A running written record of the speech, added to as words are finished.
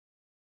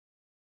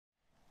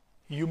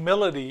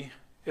Humility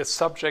is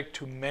subject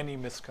to many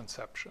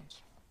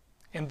misconceptions,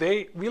 and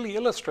they really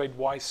illustrate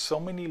why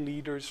so many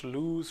leaders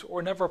lose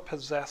or never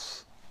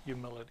possess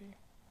humility.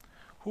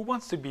 Who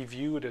wants to be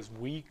viewed as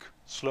weak,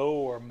 slow,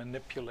 or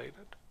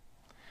manipulated?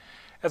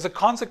 As a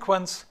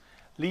consequence,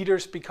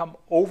 leaders become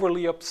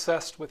overly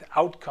obsessed with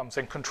outcomes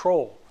and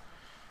control,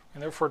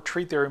 and therefore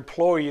treat their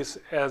employees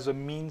as a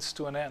means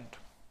to an end.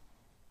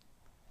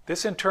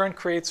 This in turn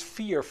creates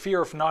fear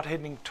of not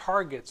hitting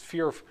targets,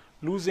 fear of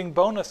losing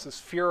bonuses,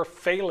 fear of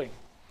failing.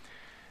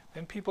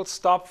 Then people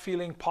stop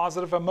feeling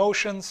positive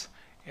emotions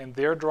and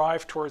their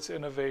drive towards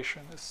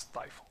innovation is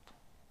stifled.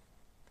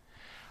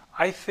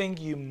 I think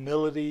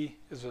humility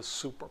is a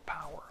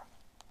superpower.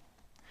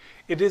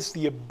 It is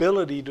the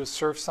ability to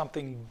serve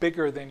something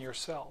bigger than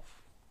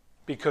yourself,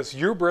 because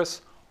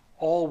hubris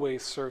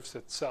always serves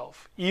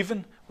itself,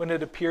 even when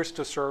it appears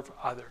to serve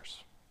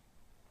others.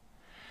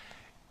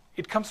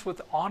 It comes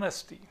with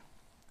honesty.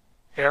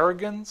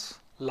 Arrogance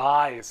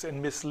lies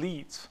and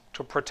misleads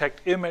to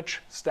protect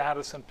image,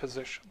 status, and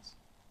positions.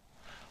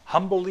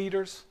 Humble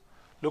leaders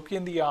look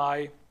in the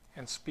eye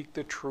and speak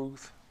the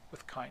truth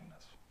with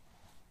kindness.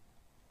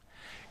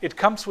 It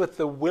comes with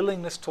the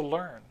willingness to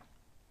learn,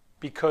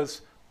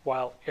 because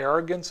while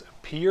arrogance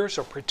appears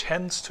or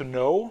pretends to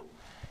know,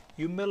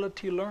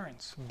 humility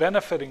learns,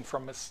 benefiting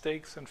from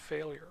mistakes and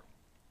failure.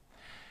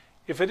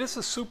 If it is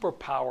a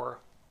superpower,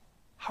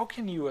 how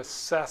can you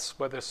assess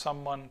whether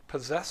someone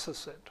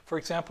possesses it? For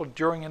example,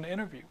 during an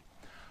interview.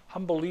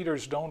 Humble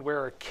leaders don't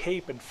wear a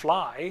cape and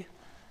fly.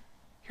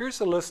 Here's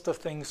a list of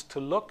things to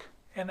look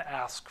and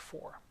ask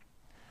for.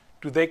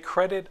 Do they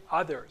credit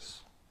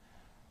others?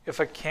 If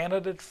a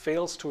candidate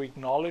fails to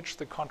acknowledge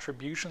the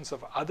contributions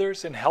of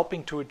others in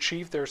helping to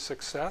achieve their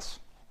success,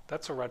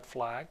 that's a red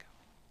flag.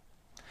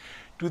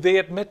 Do they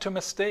admit to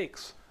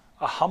mistakes?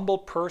 A humble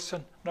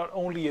person not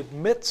only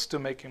admits to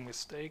making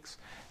mistakes,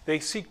 they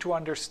seek to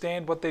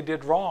understand what they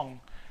did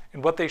wrong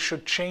and what they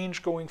should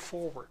change going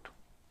forward.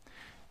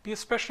 Be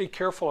especially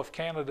careful of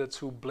candidates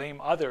who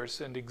blame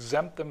others and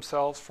exempt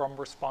themselves from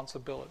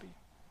responsibility.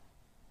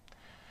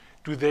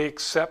 Do they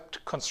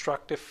accept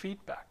constructive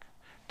feedback?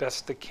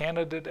 Does the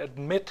candidate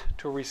admit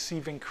to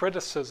receiving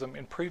criticism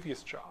in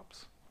previous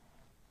jobs?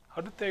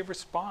 How did they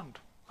respond?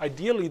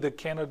 Ideally, the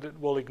candidate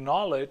will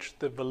acknowledge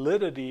the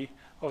validity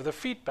of the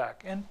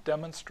feedback and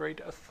demonstrate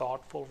a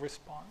thoughtful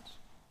response.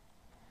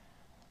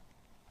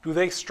 Do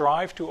they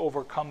strive to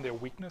overcome their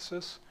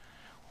weaknesses?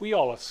 We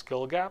all have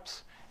skill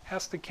gaps.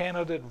 Has the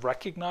candidate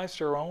recognized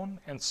their own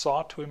and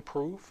sought to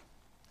improve?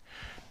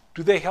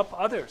 Do they help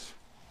others?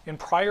 In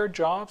prior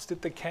jobs,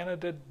 did the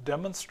candidate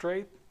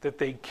demonstrate that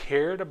they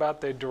cared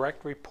about their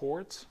direct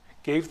reports,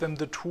 gave them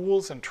the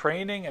tools and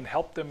training, and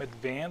helped them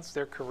advance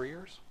their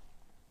careers?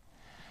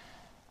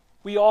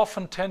 We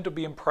often tend to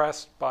be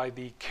impressed by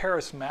the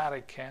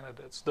charismatic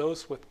candidates,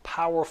 those with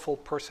powerful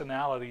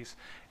personalities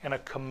and a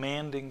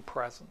commanding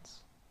presence.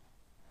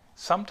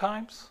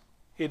 Sometimes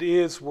it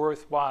is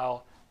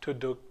worthwhile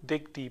to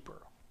dig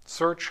deeper,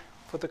 search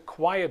for the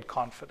quiet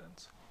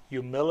confidence,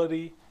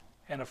 humility,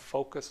 and a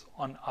focus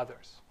on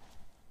others.